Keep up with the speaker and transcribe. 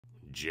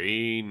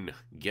Jane,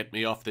 get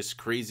me off this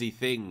crazy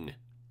thing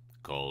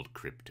called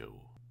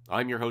crypto.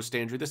 I'm your host,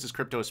 Andrew. This is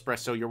Crypto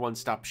Espresso, your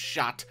one-stop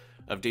shot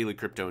of daily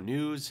crypto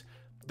news.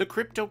 The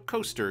crypto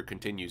coaster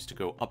continues to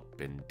go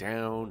up and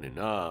down and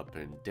up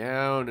and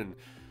down, and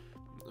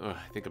I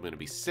think I'm going to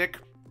be sick,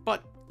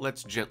 but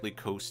let's gently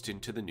coast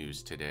into the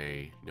news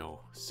today.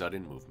 No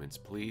sudden movements,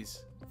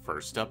 please.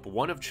 First up,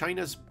 one of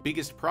China's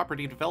biggest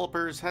property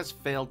developers has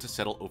failed to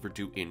settle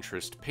overdue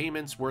interest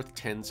payments worth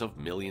tens of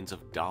millions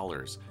of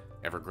dollars.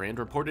 Evergrande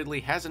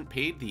reportedly hasn't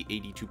paid the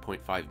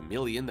 $82.5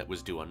 million that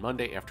was due on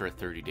Monday after a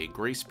 30-day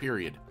grace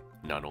period.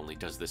 Not only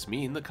does this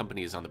mean the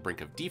company is on the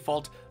brink of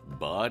default,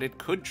 but it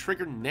could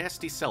trigger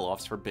nasty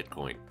sell-offs for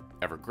Bitcoin.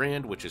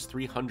 Evergrande, which is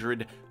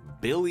 $300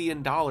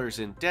 billion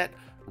in debt,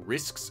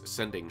 risks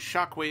sending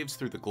shockwaves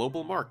through the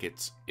global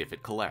markets if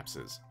it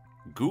collapses.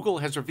 Google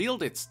has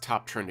revealed its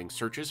top trending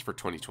searches for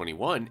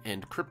 2021,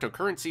 and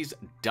cryptocurrencies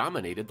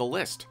dominated the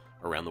list.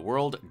 Around the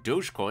world,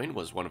 Dogecoin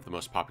was one of the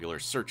most popular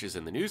searches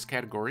in the news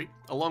category,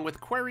 along with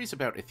queries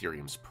about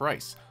Ethereum's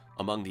price.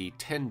 Among the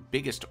 10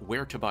 biggest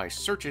where-to-buy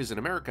searches in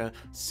America,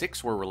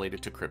 6 were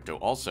related to crypto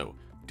also.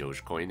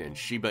 Dogecoin and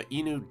Shiba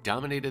Inu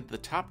dominated the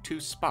top 2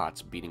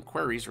 spots, beating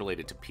queries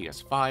related to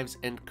PS5s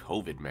and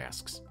COVID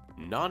masks.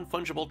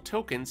 Non-fungible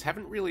tokens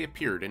haven't really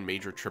appeared in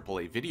major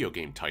AAA video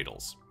game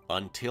titles.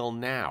 Until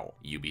now.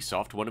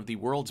 Ubisoft, one of the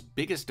world's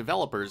biggest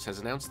developers, has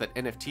announced that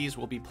NFTs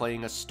will be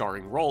playing a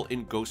starring role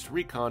in Ghost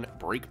Recon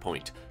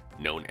Breakpoint.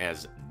 Known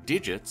as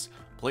Digits,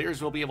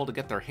 players will be able to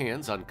get their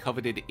hands on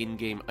coveted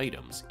in-game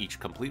items,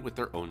 each complete with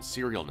their own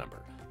serial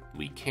number.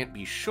 We can't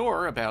be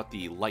sure about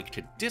the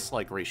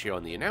like-to-dislike ratio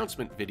in the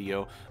announcement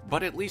video,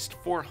 but at least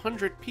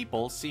 400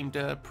 people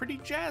seemed pretty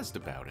jazzed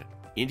about it.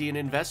 Indian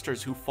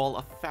investors who fall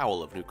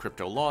afoul of new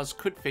crypto laws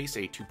could face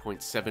a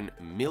 $2.7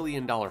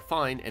 million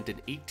fine and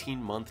an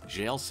 18-month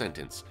jail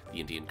sentence.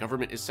 The Indian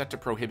government is set to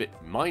prohibit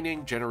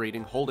mining,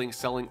 generating, holding,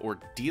 selling, or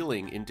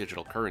dealing in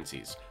digital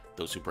currencies.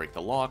 Those who break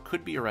the law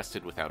could be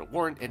arrested without a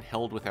warrant and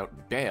held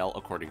without bail,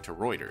 according to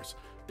Reuters.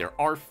 There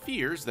are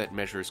fears that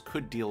measures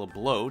could deal a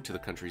blow to the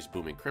country's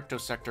booming crypto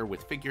sector,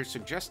 with figures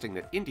suggesting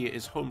that India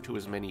is home to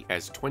as many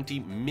as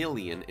 20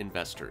 million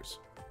investors.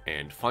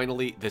 And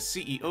finally, the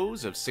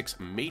CEOs of 6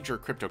 major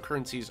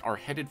cryptocurrencies are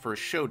headed for a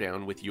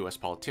showdown with US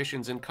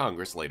politicians in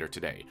Congress later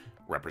today.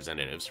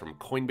 Representatives from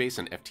Coinbase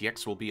and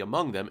FTX will be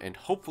among them, and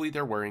hopefully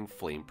they're wearing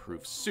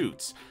flame-proof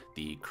suits.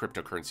 The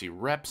cryptocurrency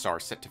reps are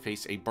set to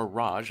face a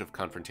barrage of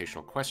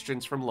confrontational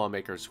questions from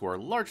lawmakers who are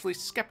largely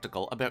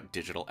skeptical about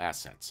digital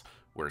assets.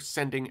 We're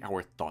sending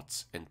our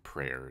thoughts and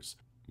prayers.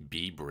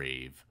 Be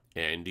brave.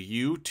 And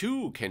you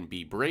too can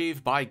be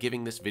brave by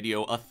giving this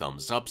video a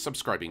thumbs up,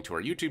 subscribing to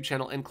our YouTube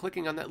channel, and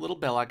clicking on that little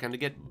bell icon to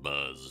get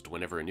buzzed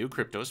whenever a new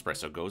Crypto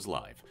Espresso goes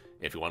live.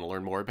 If you want to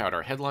learn more about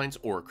our headlines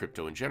or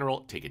crypto in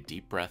general, take a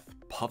deep breath,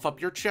 puff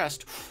up your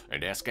chest,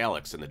 and ask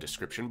Alex in the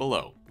description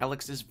below.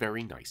 Alex is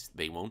very nice,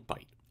 they won't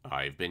bite.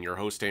 I've been your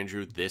host,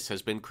 Andrew, this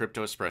has been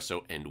Crypto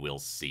Espresso, and we'll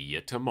see you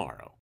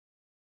tomorrow.